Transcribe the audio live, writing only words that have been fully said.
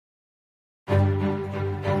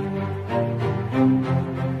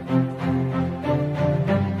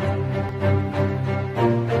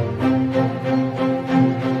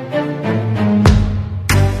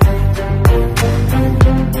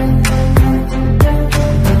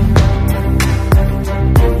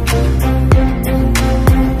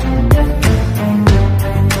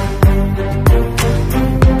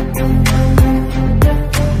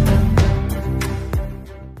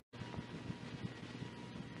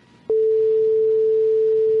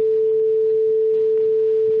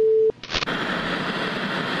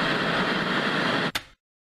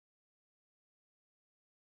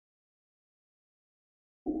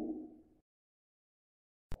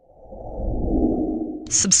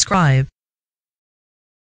Subscribe.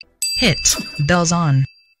 Hit bells on.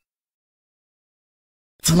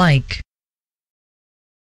 Like.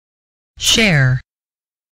 Share.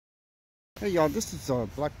 Hey y'all, this is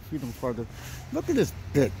Black Freedom Fighter. Look at this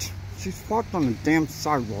bitch. She's parked on the damn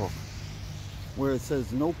sidewalk where it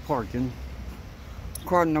says no parking.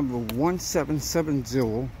 Car number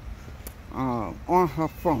 1770 on her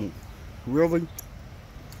phone. Really?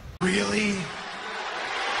 Really?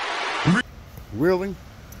 Really?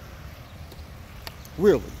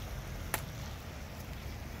 Really?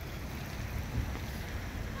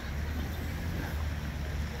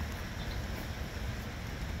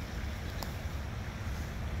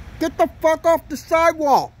 Get the fuck off the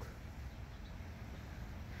sidewalk!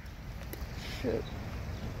 Shit.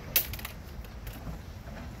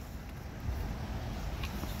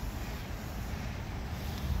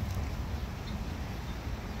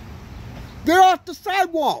 Get off the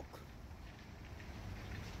sidewalk!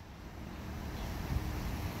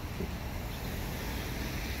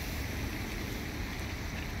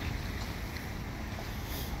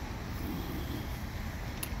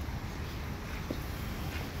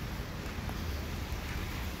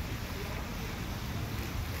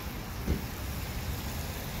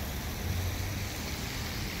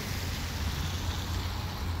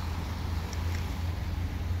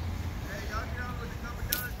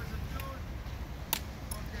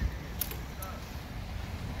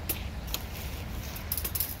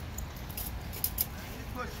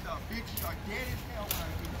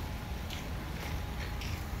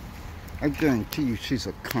 I guarantee you she's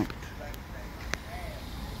a cunt.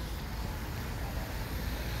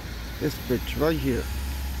 This bitch right here.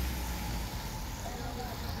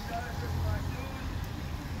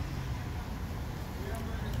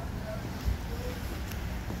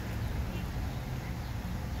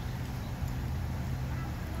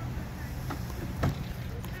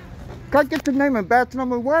 Can I get the name and badge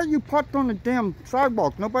number? Why are you parked on the damn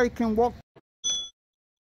sidewalk? Nobody can walk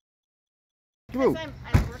through. Because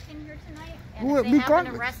I'm working here tonight, and Well, if they have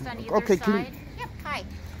an arrest on either side. Yep, hi.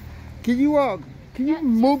 Can you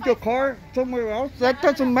move your car somewhere else? That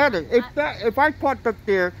doesn't matter. If I parked up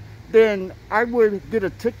there, then I would get a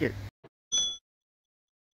ticket.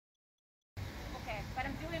 Okay, but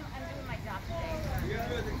I'm doing my job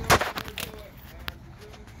today.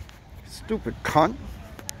 Stupid cunt.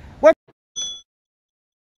 What's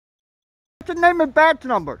the name and badge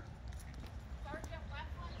number?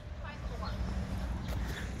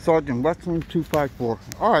 Sergeant Westland 254.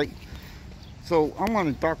 All right. So I'm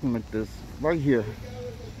going to document this right here.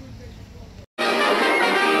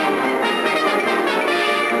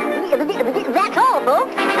 That's all,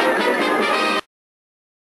 folks.